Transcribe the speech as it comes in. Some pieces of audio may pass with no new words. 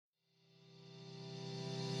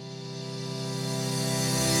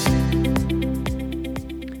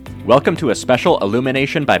Welcome to a special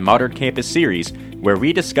Illumination by Modern Campus series, where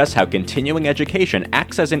we discuss how continuing education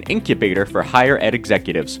acts as an incubator for higher ed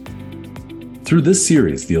executives. Through this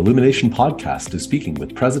series, the Illumination podcast is speaking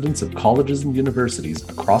with presidents of colleges and universities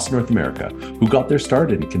across North America who got their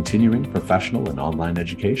start in continuing professional and online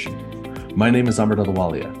education. My name is Amrit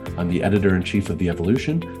Ahluwalia. I'm the editor-in-chief of The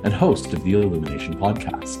Evolution and host of the Illumination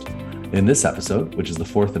podcast. In this episode, which is the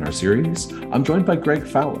fourth in our series, I'm joined by Greg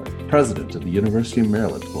Fowler, president of the University of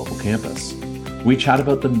Maryland Global Campus. We chat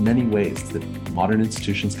about the many ways that modern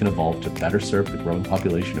institutions can evolve to better serve the growing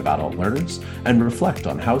population of adult learners and reflect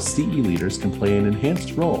on how CE leaders can play an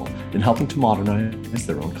enhanced role in helping to modernize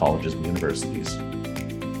their own colleges and universities.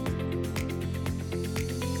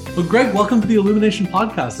 Well, Greg, welcome to the Illumination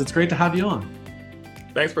podcast. It's great to have you on.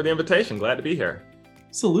 Thanks for the invitation. Glad to be here.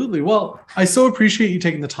 Absolutely. Well, I so appreciate you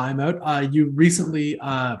taking the time out. You recently,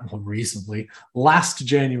 last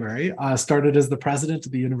January, started as the president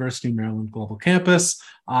of the University of Maryland Global Campus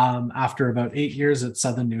after about 8 years at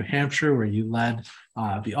Southern New Hampshire, where you led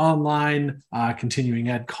the online continuing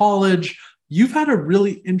ed college. You've had a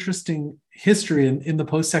really interesting history in the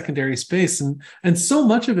post-secondary space, and so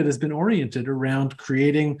much of it has been oriented around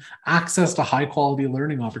creating access to high-quality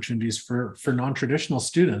learning opportunities for non-traditional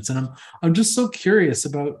students. And I'm just so curious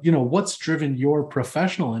about, what's driven your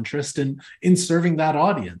professional interest in serving that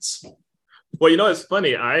audience. Well, it's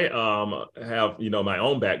funny. I have, my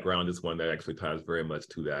own background is one that actually ties very much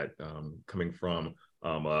to that, coming from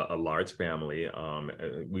a large family.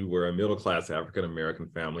 We were a middle-class African-American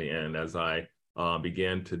family, and as I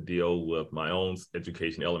began to deal with my own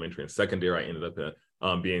education, elementary and secondary, I ended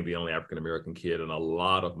up being the only African-American kid in a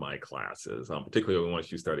lot of my classes, particularly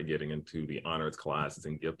once you started getting into the honors classes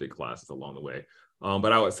and gifted classes along the way.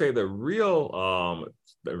 But I would say the real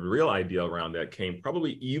idea around that came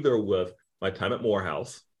probably either with my time at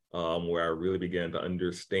Morehouse, where I really began to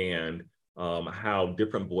understand how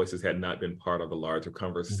different voices had not been part of the larger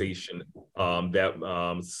conversation.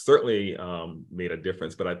 That certainly made a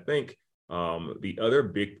difference. But I think the other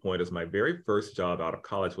big point is my very first job out of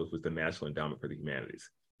college was with the National Endowment for the Humanities,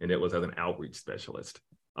 and it was as an outreach specialist.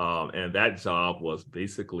 And that job was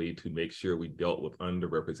basically to make sure we dealt with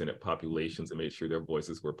underrepresented populations and made sure their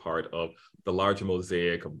voices were part of the larger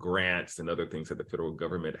mosaic of grants and other things that the federal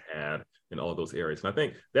government had in all of those areas. And I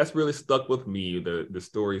think that's really stuck with me, the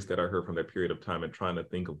stories that I heard from that period of time and trying to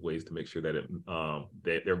think of ways to make sure that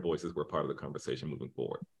that their voices were part of the conversation moving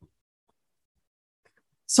forward.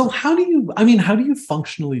 So how do you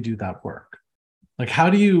functionally do that work? Like, how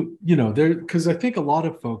do you, because I think a lot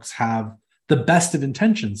of folks have the best of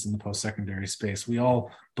intentions in the post-secondary space. We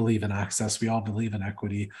all believe in access. We all believe in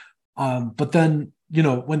equity. But then,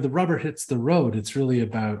 when the rubber hits the road, it's really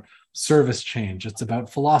about service change. It's about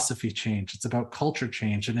philosophy change. It's about culture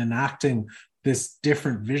change and enacting this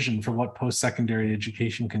different vision for what post-secondary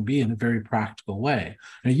education can be in a very practical way.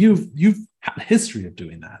 Now, you've had a history of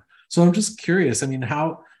doing that. So I'm just curious,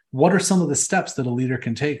 what are some of the steps that a leader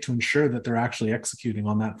can take to ensure that they're actually executing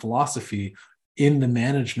on that philosophy in the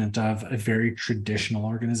management of a very traditional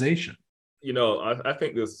organization? I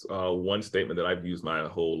think this one statement that I've used my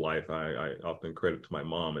whole life, I often credit to my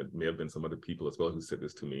mom. It may have been some other people as well who said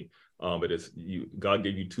this to me, but it's God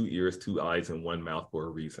gave you 2 ears, 2 eyes, and 1 mouth for a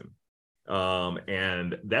reason.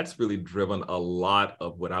 And that's really driven a lot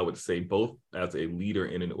of what I would say, both as a leader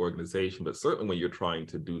in an organization, but certainly when you're trying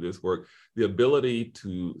to do this work, the ability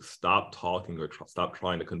to stop talking or stop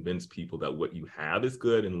trying to convince people that what you have is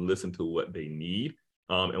good and listen to what they need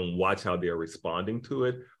and watch how they're responding to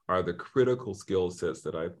it are the critical skill sets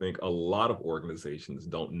that I think a lot of organizations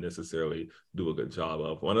don't necessarily do a good job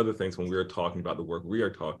of. One of the things when we're talking about the work we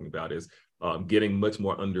are talking about is getting much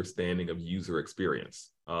more understanding of user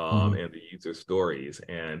experience and the user stories,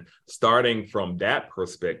 and starting from that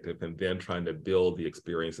perspective and then trying to build the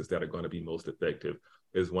experiences that are going to be most effective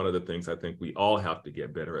is one of the things I think we all have to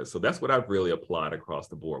get better at. So that's what I've really applied across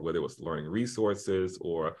the board, whether it was learning resources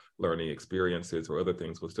or learning experiences or other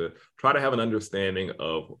things, was to try to have an understanding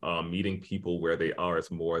of meeting people where they are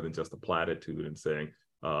as more than just a platitude and saying,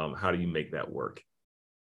 how do you make that work?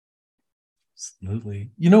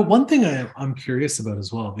 Absolutely. One thing I'm curious about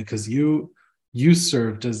as well, because you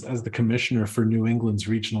served as the commissioner for New England's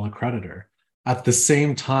regional accreditor at the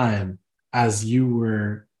same time as you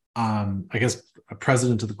were,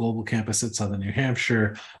 president of the global campus at Southern New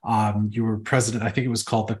Hampshire. You were president, I think it was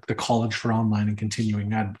called the College for Online and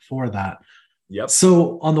Continuing Ed before that. Yep.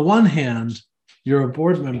 So on the one hand, you're a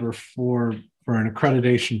board member for an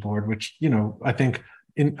accreditation board, which, I think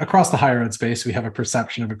across the higher ed space, we have a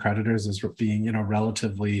perception of accreditors as being,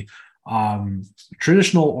 relatively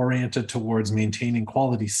traditional oriented towards maintaining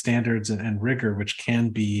quality standards and rigor, which can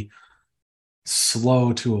be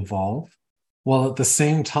slow to evolve, while at the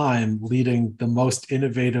same time leading the most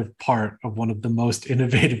innovative part of one of the most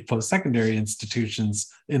innovative post-secondary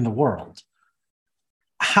institutions in the world.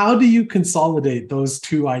 How do you consolidate those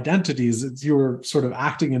two identities as you were sort of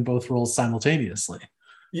acting in both roles simultaneously?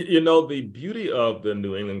 You know, the beauty of the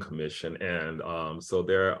New England Commission, and so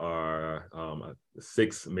there are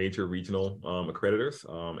 6 major regional accreditors,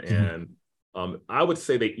 and I would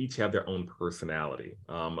say they each have their own personality.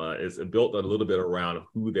 It's built a little bit around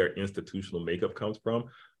who their institutional makeup comes from,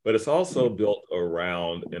 but it's also built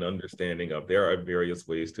around an understanding of there are various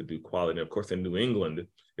ways to do quality. And of course, in New England,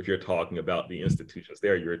 if you're talking about the institutions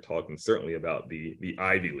there, you're talking certainly about the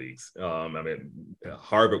Ivy Leagues. I mean,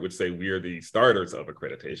 Harvard would say we're the starters of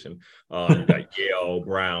accreditation. You've got Yale,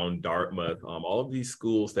 Brown, Dartmouth, all of these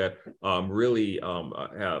schools that really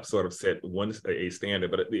have sort of set a standard.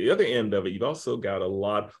 But at the other end of it, you've also got a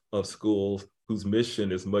lot of schools whose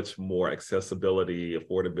mission is much more accessibility,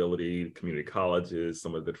 affordability, community colleges,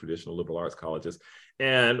 some of the traditional liberal arts colleges.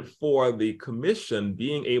 And for the commission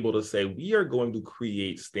being able to say, we are going to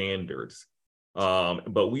create standards,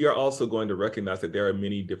 but we are also going to recognize that there are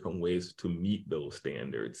many different ways to meet those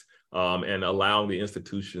standards, and allowing the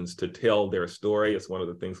institutions to tell their story. It's one of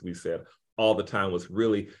the things we said all the time was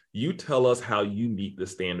really, you tell us how you meet the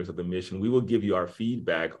standards of the mission. We will give you our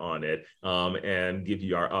feedback on it, and give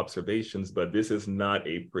you our observations, but this is not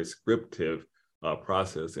a prescriptive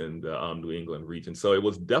process in the New England region. So it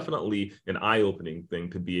was definitely an eye-opening thing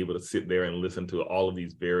to be able to sit there and listen to all of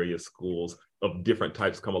these various schools of different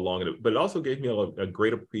types come along. But it also gave me a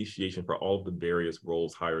great appreciation for all of the various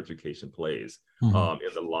roles higher education plays in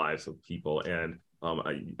the lives of people. And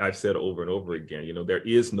I've said over and over again, you know, there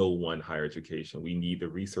is no one higher education. We need the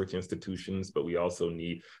research institutions, but we also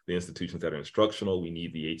need the institutions that are instructional. We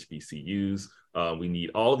need the HBCUs. We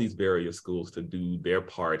need all of these various schools to do their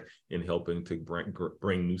part in helping to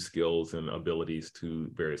bring new skills and abilities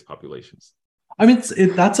to various populations. I mean,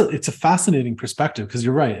 it's a fascinating perspective, because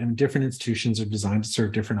you're right. I mean, different institutions are designed to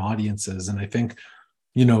serve different audiences. And I think,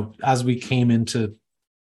 you know, as we came into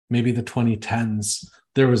maybe the 2010s,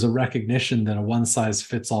 there was a recognition that a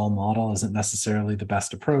one-size-fits-all model isn't necessarily the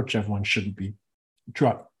best approach. Everyone shouldn't be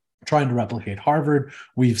trying to replicate Harvard.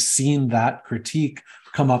 We've seen that critique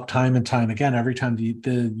come up time and time again. Every time the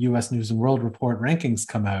US News and World Report rankings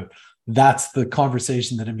come out, that's the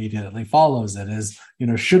conversation that immediately follows it is, you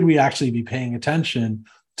know, should we actually be paying attention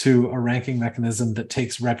to a ranking mechanism that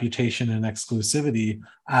takes reputation and exclusivity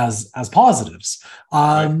as positives?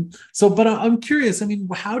 Right. So, but I'm curious, I mean,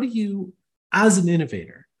 how do you, as an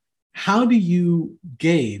innovator, how do you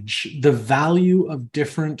gauge the value of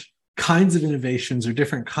different kinds of innovations or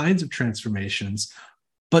different kinds of transformations,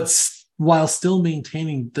 but while still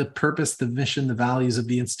maintaining the purpose, the mission, the values of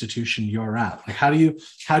the institution you're at? Like, how do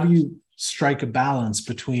you strike a balance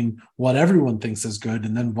between what everyone thinks is good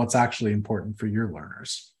and then what's actually important for your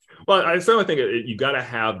learners? Well, I certainly think you got to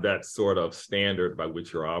have that sort of standard by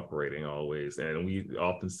which you're operating always. And we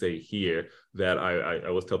often say here that I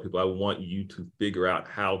always tell people, I want you to figure out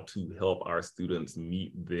how to help our students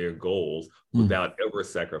meet their goals without ever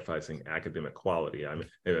sacrificing academic quality.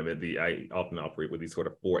 I often operate with these sort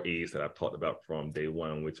of 4 A's that I've talked about from day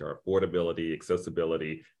one, which are affordability,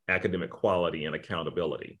 accessibility, academic quality, and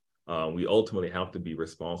accountability. We ultimately have to be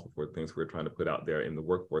responsible for things we're trying to put out there in the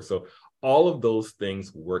workforce. So all of those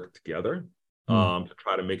things work together to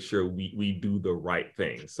try to make sure we do the right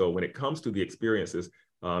thing. So when it comes to the experiences,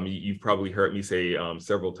 you've probably heard me say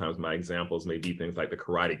several times, my examples may be things like the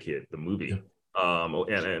Karate Kid, the movie.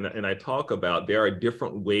 And I talk about there are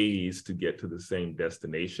different ways to get to the same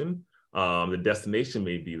destination. The destination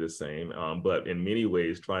may be the same, but in many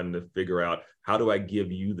ways trying to figure out how do I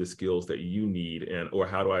give you the skills that you need, or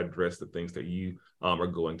how do I address the things that you are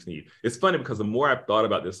going to need. It's funny because the more I've thought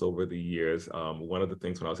about this over the years, one of the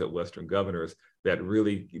things when I was at Western Governors that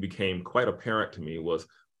really became quite apparent to me was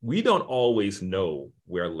we don't always know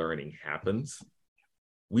where learning happens.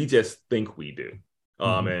 We just think we do.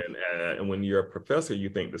 And when you're a professor, you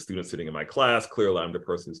think the students sitting in my class, clearly I'm the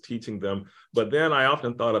person who's teaching them. But then I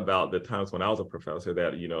often thought about the times when I was a professor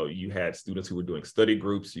that, you know, you had students who were doing study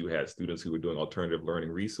groups, you had students who were doing alternative learning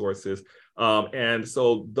resources. And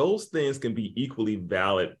so those things can be equally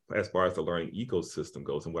valid as far as the learning ecosystem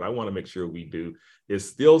goes. And what I want to make sure we do is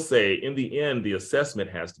still say, in the end, the assessment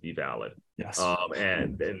has to be valid. Yes.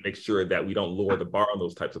 And make sure that we don't lower the bar on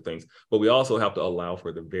those types of things. But we also have to allow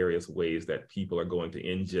for the various ways that people are going to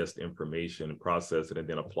ingest information and process it and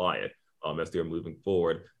then apply it as they're moving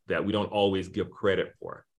forward, that we don't always give credit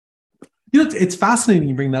for. It's fascinating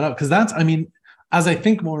you bring that up, because that's, I mean, as I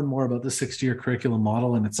think more and more about the 60-year curriculum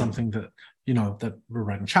model, and it's something that, that we're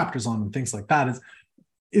writing chapters on and things like that,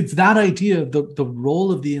 it's that idea of the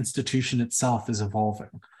role of the institution itself is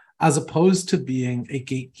evolving, as opposed to being a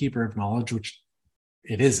gatekeeper of knowledge, which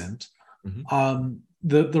it isn't. Mm-hmm.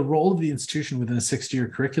 The role of the institution within a 60-year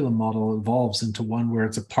curriculum model evolves into one where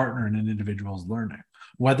it's a partner in an individual's learning,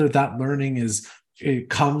 whether that learning it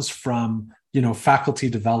comes from faculty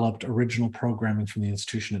developed original programming from the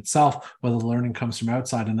institution itself, whether the learning comes from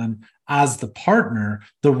outside. And then as the partner,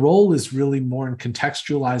 the role is really more in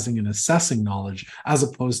contextualizing and assessing knowledge as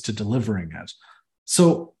opposed to delivering it.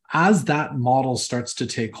 So as that model starts to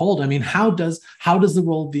take hold, I mean, how does the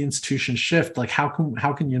role of the institution shift? Like how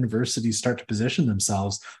can universities start to position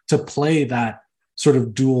themselves to play that sort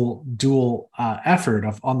of dual effort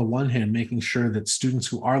of, on the one hand, making sure that students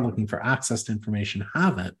who are looking for access to information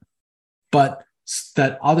have it, but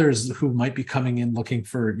that others who might be coming in looking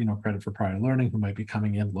for credit for prior learning, who might be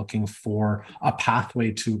coming in looking for a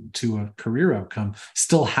pathway to a career outcome,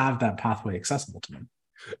 still have that pathway accessible to them?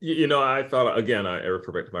 I thought, again, I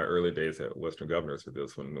refer back to my early days at Western Governors for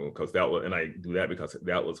this one, because that was, and I do that because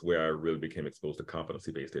that was where I really became exposed to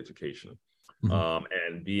competency-based education. Mm-hmm.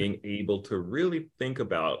 And being able to really think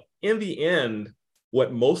about, in the end,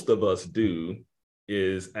 what most of us do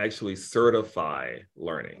is actually certify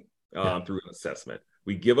learning through an assessment.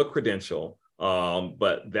 We give a credential,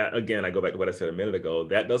 but that, again, I go back to what I said a minute ago,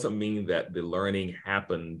 that doesn't mean that the learning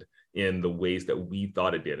happened in the ways that we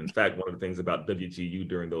thought it did. In fact, one of the things about WGU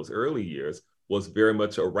during those early years was very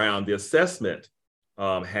much around the assessment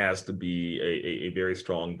has to be a very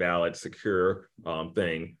strong, valid, secure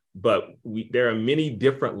thing. But there are many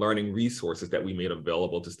different learning resources that we made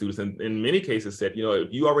available to students. And in many cases said, if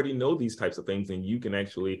you already know these types of things and you can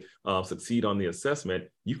actually succeed on the assessment,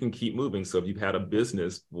 you can keep moving. So if you've had a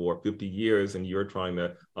business for 50 years and you're trying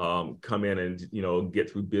to come in and,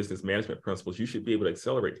 get through business management principles, you should be able to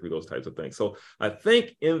accelerate through those types of things. So I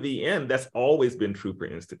think in the end, that's always been true for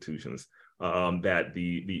institutions. That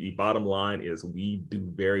the bottom line is we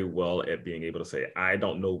do very well at being able to say, I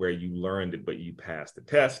don't know where you learned it, but you passed the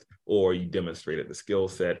test or you demonstrated the skill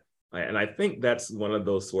set. And I think that's one of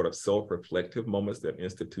those sort of self-reflective moments that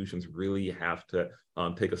institutions really have to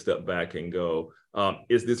take a step back and go,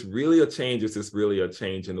 is this really a change? Is this really a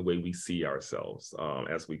change in the way we see ourselves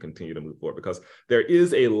as we continue to move forward? Because there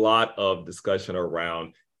is a lot of discussion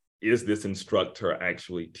around, is this instructor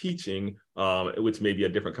actually teaching, which may be a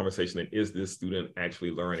different conversation than is this student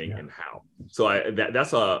actually learning and how? So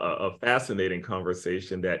that's a fascinating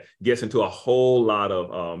conversation that gets into a whole lot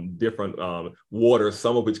of different waters,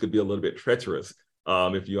 some of which could be a little bit treacherous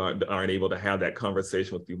if you aren't able to have that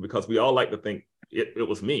conversation with people, because we all like to think it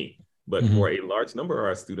was me. But mm-hmm. for a large number of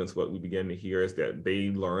our students, what we begin to hear is that they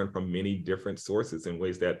learn from many different sources in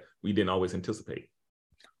ways that we didn't always anticipate.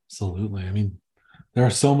 Absolutely. I mean, there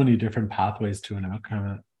are so many different pathways to an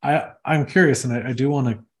outcome. I'm curious, and I do want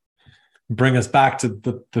to bring us back to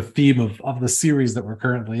the theme of the series that we're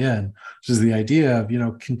currently in, which is the idea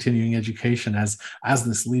of, continuing education as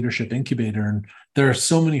this leadership incubator. And there are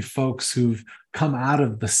so many folks who've come out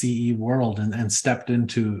of the CE world and stepped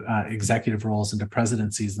into executive roles, into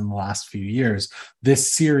presidencies in the last few years.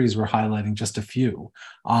 This series, we're highlighting just a few,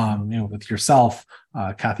 with yourself,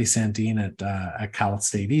 Kathy Sandine at Cal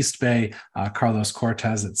State East Bay, Carlos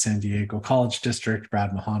Cortez at San Diego College District,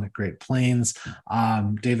 Brad Mahan at Great Plains,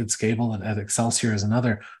 David Scable at Excelsior is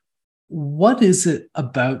another. What is it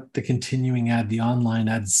about the continuing ed, the online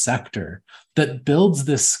ed sector, that builds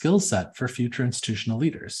this skill set for future institutional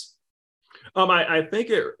leaders? I think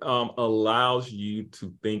it allows you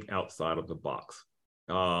to think outside of the box.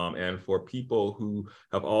 And for people who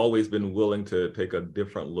have always been willing to take a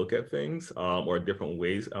different look at things or different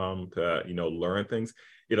ways to learn things,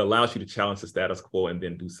 it allows you to challenge the status quo and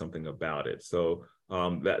then do something about it. So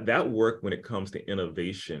that work when it comes to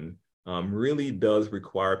innovation really does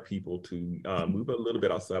require people to move a little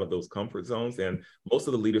bit outside of those comfort zones. And most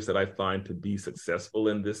of the leaders that I find to be successful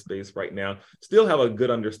in this space right now still have a good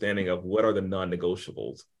understanding of what are the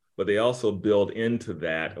non-negotiables, but they also build into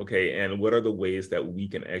that, okay, and what are the ways that we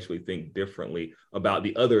can actually think differently about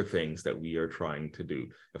the other things that we are trying to do.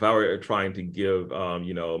 If I were trying to give,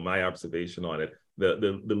 my observation on it,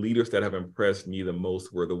 the leaders that have impressed me the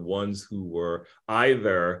most were the ones who were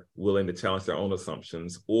either willing to challenge their own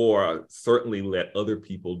assumptions or certainly let other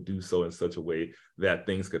people do so in such a way that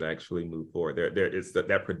things could actually move forward. There is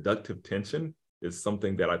that productive tension is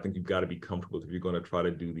something that I think you've got to be comfortable with if you're going to try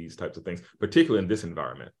to do these types of things, particularly in this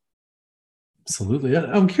environment. Absolutely.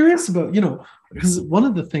 I'm curious about, because one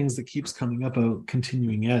of the things that keeps coming up about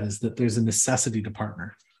continuing ed is that there's a necessity to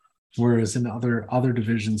partner. whereas in other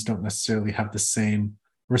divisions don't necessarily have the same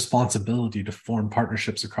responsibility to form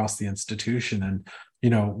partnerships across the institution. And,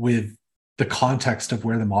 with the context of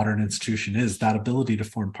where the modern institution is, that ability to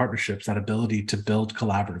form partnerships, that ability to build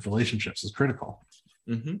collaborative relationships is critical.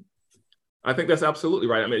 Mm-hmm. I think that's absolutely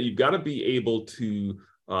right. I mean, you've got to be able to,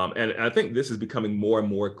 and I think this is becoming more and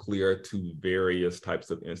more clear to various types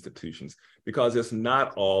of institutions, because it's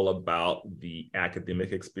not all about the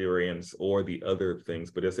academic experience or the other things,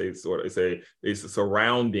 but it's a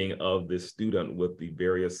surrounding of the student with the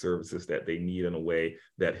various services that they need in a way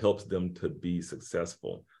that helps them to be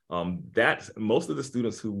successful. That's most of the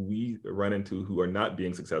students who we run into who are not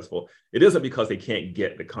being successful, it isn't because they can't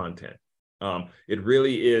get the content. It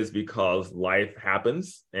really is because life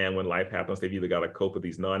happens. And when life happens, they've either got to cope with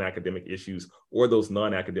these non-academic issues, or those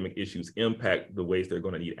non-academic issues impact the ways they're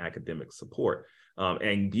going to need academic support.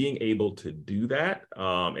 And being able to do that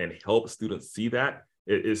and help students see that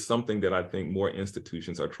is something that I think more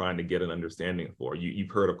institutions are trying to get an understanding for.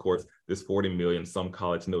 You've heard, of course, this 40 million, some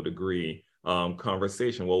college, no degree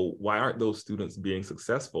conversation. Well, why aren't those students being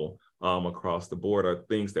successful across the board are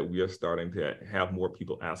things that we are starting to have more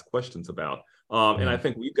people ask questions about. And I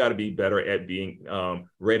think we've got to be better at being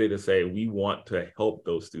ready to say, we want to help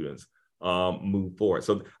those students move forward.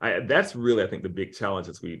 So that's really, I think, the big challenge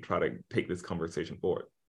as we try to take this conversation forward.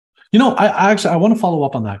 I want to follow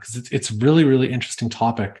up on that, because it's really, really interesting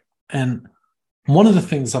topic. And one of the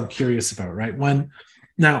things I'm curious about, right?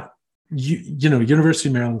 University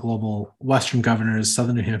of Maryland Global, Western Governors,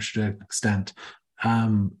 Southern New Hampshire to an extent,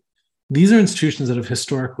 these are institutions that have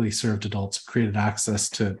historically served adults, created access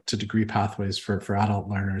to degree pathways for adult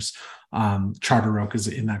learners. Charter Oak is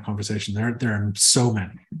in that conversation. There are so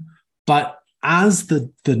many. But as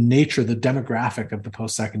the nature, the demographic of the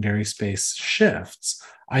post-secondary space shifts,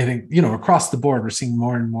 I think, across the board, we're seeing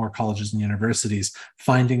more and more colleges and universities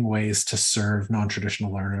finding ways to serve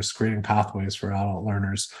non-traditional learners, creating pathways for adult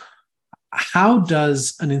learners. How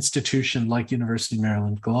does an institution like University of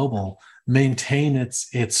Maryland Global maintain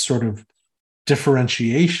its sort of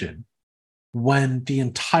differentiation when the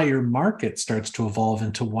entire market starts to evolve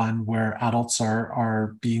into one where adults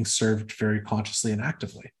are being served very consciously and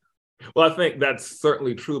actively? Well, I think that's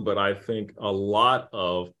certainly true, but I think a lot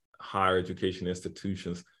of higher education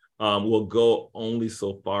institutions will go only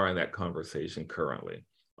so far in that conversation currently.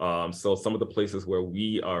 So some of the places where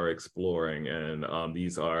we are exploring, and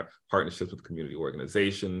these are partnerships with community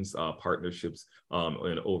organizations, partnerships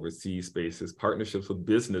in overseas spaces, partnerships with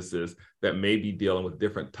businesses that may be dealing with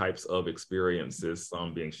different types of experiences,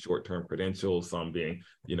 some being short-term credentials, some being,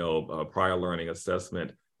 prior learning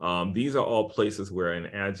assessment. These are all places where an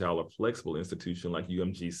agile or flexible institution like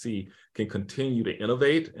UMGC can continue to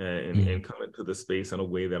innovate and come into the space in a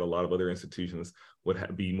way that a lot of other institutions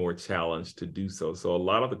would be more challenged to do so. So a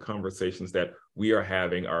lot of the conversations that we are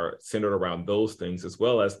having are centered around those things, as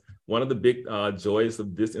well as one of the big joys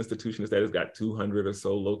of this institution is that it's got 200 or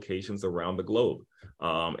so locations around the globe,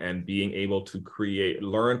 and being able to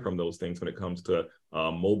learn from those things when it comes to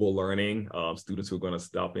mobile learning, students who are going to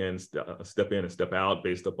step in and step out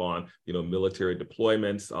based upon, military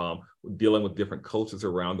deployments, dealing with different cultures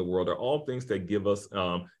around the world are all things that give us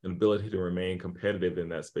an ability to remain competitive in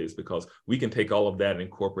that space, because we can take all of that and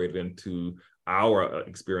incorporate it into our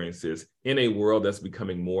experiences in a world that's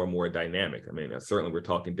becoming more and more dynamic. I mean, certainly we're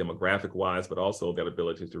talking demographic wise, but also that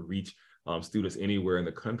ability to reach students anywhere in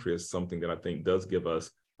the country is something that I think does give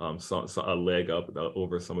us a leg up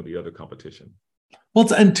over some of the other competition.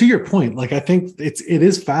 Well, and to your point, I think it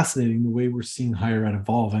is fascinating the way we're seeing higher ed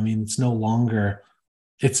evolve. I mean, it's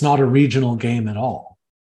not a regional game at all.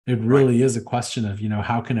 It really is a question of,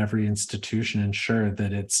 how can every institution ensure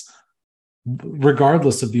that it's,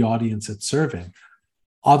 regardless of the audience it's serving,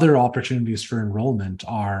 other opportunities for enrollment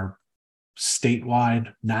are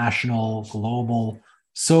statewide, national, global.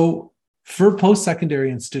 So for post-secondary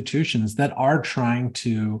institutions that are trying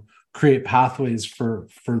to create pathways for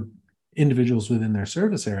individuals within their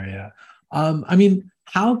service area,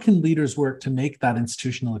 how can leaders work to make that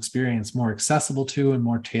institutional experience more accessible to and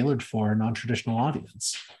more tailored for a non-traditional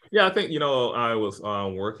audience? Yeah, I think, I was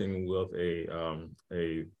working with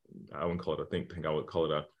I wouldn't call it a think tank, I would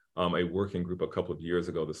call it a working group a couple of years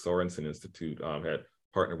ago. The Sorensen Institute had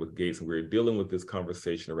partnered with Gates, and we were dealing with this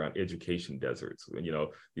conversation around education deserts. And,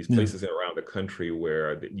 these places around the country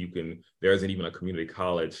where there isn't even a community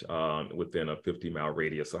college within a 50-mile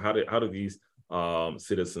radius. So how do these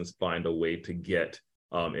citizens find a way to get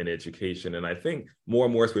an education? And I think more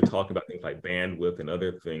and more as we're talking about things like bandwidth and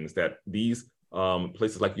other things, that these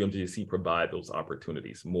places like UMGC provide those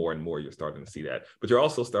opportunities. More and more you're starting to see that. But you're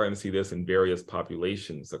also starting to see this in various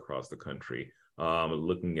populations across the country.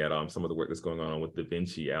 looking at some of the work that's going on with Da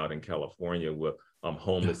Vinci out in California with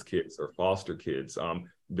homeless kids or foster kids,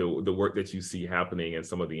 the work that you see happening in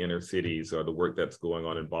some of the inner cities, or the work that's going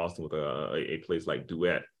on in Boston with a place like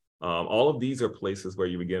Duet. All of these are places where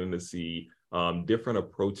you're beginning to see different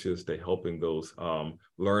approaches to helping those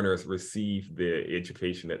learners receive the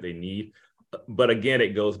education that they need. But again, it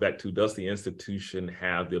goes back to, does the institution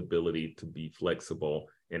have the ability to be flexible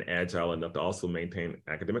and agile enough to also maintain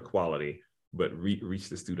academic quality, but reach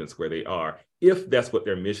the students where they are, if that's what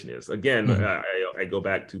their mission is? Again, I go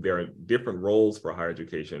back to, there are different roles for higher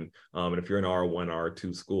education. And if you're an R1,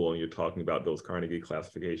 R2 school, and you're talking about those Carnegie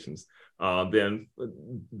classifications, then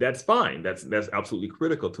that's fine. That's absolutely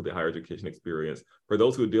critical to the higher education experience. For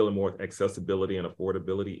those who are dealing more with accessibility and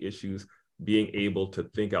affordability issues, being able to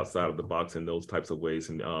think outside of the box in those types of ways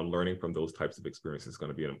and learning from those types of experiences is going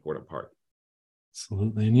to be an important part.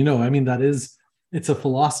 Absolutely. And it's a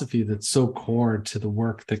philosophy that's so core to the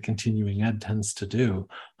work that continuing ed tends to do.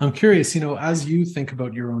 I'm curious, as you think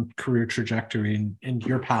about your own career trajectory and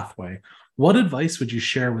your pathway, what advice would you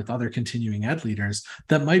share with other continuing ed leaders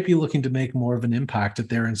that might be looking to make more of an impact at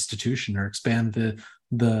their institution, or expand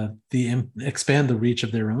expand the reach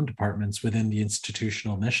of their own departments within the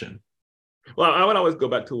institutional mission? Well, I would always go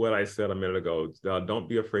back to what I said a minute ago. Don't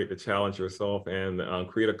be afraid to challenge yourself, and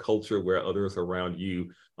create a culture where others around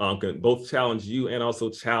you can both challenge you and also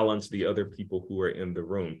challenge the other people who are in the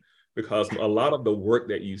room. Because a lot of the work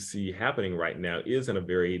that you see happening right now is in a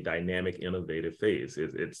very dynamic, innovative phase.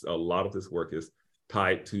 It's a lot of this work is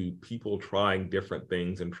tied to people trying different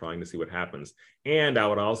things and trying to see what happens. And I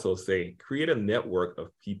would also say, create a network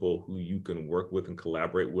of people who you can work with and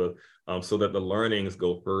collaborate with, so that the learnings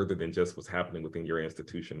go further than just what's happening within your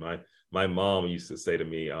institution. My mom used to say to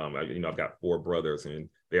me, I've got 4 brothers, and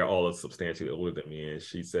they're all substantially older than me. And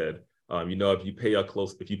she said, if you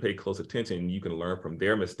pay close attention, you can learn from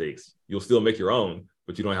their mistakes. You'll still make your own,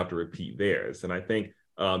 but you don't have to repeat theirs. And I think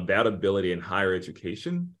that ability in higher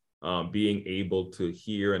education, being able to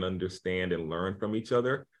hear and understand and learn from each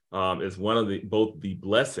other, is one of both the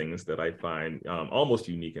blessings that I find almost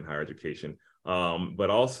unique in higher education, but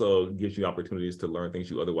also gives you opportunities to learn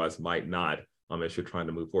things you otherwise might not, as you're trying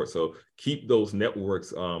to move forward. So keep those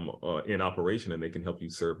networks in operation, and they can help you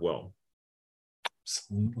serve well.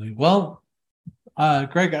 Absolutely. Well,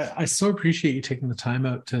 Greg, I so appreciate you taking the time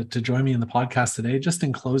out to join me in the podcast today. Just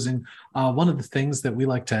in closing, one of the things that we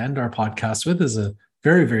like to end our podcast with is a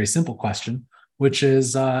very, very simple question, which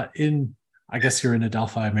is I guess you're in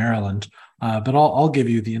Adelphi, Maryland, but I'll give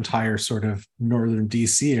you the entire sort of northern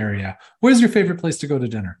DC area. Where's your favorite place to go to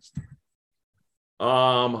dinner?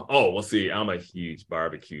 Well, see, I'm a huge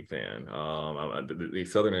barbecue fan. The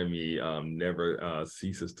Southern in me never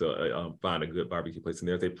ceases to find a good barbecue place. And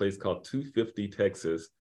there's a place called 250 Texas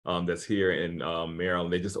that's here in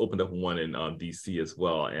Maryland. They just opened up one in DC as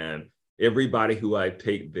well. And everybody who I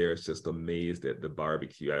take there is just amazed at the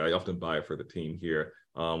barbecue. I often buy it for the team here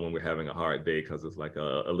when we're having a hard day, because it's like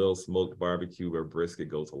a little smoked barbecue where brisket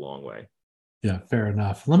goes a long way. Yeah, fair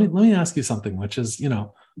enough. Let me ask you something, which is,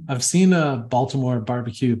 I've seen a Baltimore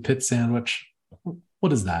barbecue pit sandwich.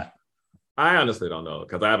 What is that? I honestly don't know,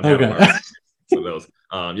 because I haven't had a barbecue for those.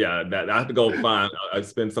 I have to go find. I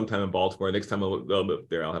spend some time in Baltimore. Next time I go up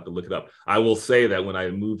there, I'll have to look it up. I will say that when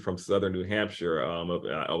I moved from Southern New Hampshire,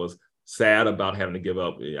 I was sad about having to give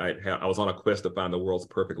up. I was on a quest to find the world's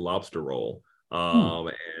perfect lobster roll.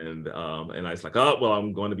 And I was like,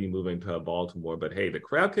 I'm going to be moving to Baltimore, but hey, the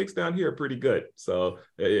crab cakes down here are pretty good. So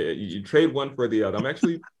you trade one for the other. I'm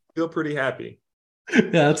actually feel pretty happy.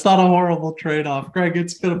 Yeah, it's not a horrible trade-off. Greg,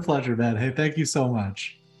 it's been a pleasure, man. Hey, thank you so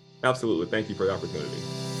much. Absolutely. Thank you for the opportunity.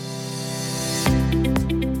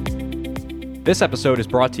 This episode is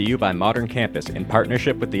brought to you by Modern Campus in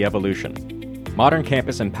partnership with The Evolution. Modern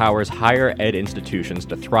Campus empowers higher ed institutions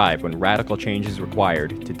to thrive when radical change is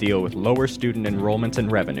required to deal with lower student enrollments and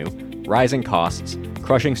revenue, rising costs,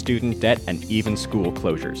 crushing student debt, and even school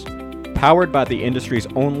closures. Powered by the industry's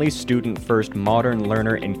only student-first modern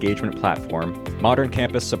learner engagement platform, Modern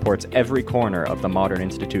Campus supports every corner of the modern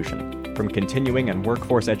institution, from continuing and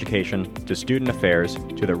workforce education to student affairs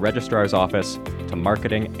to the registrar's office to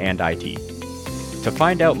marketing and IT. To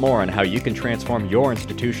find out more on how you can transform your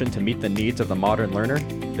institution to meet the needs of the modern learner,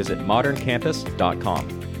 visit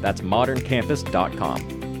moderncampus.com. That's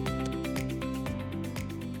moderncampus.com.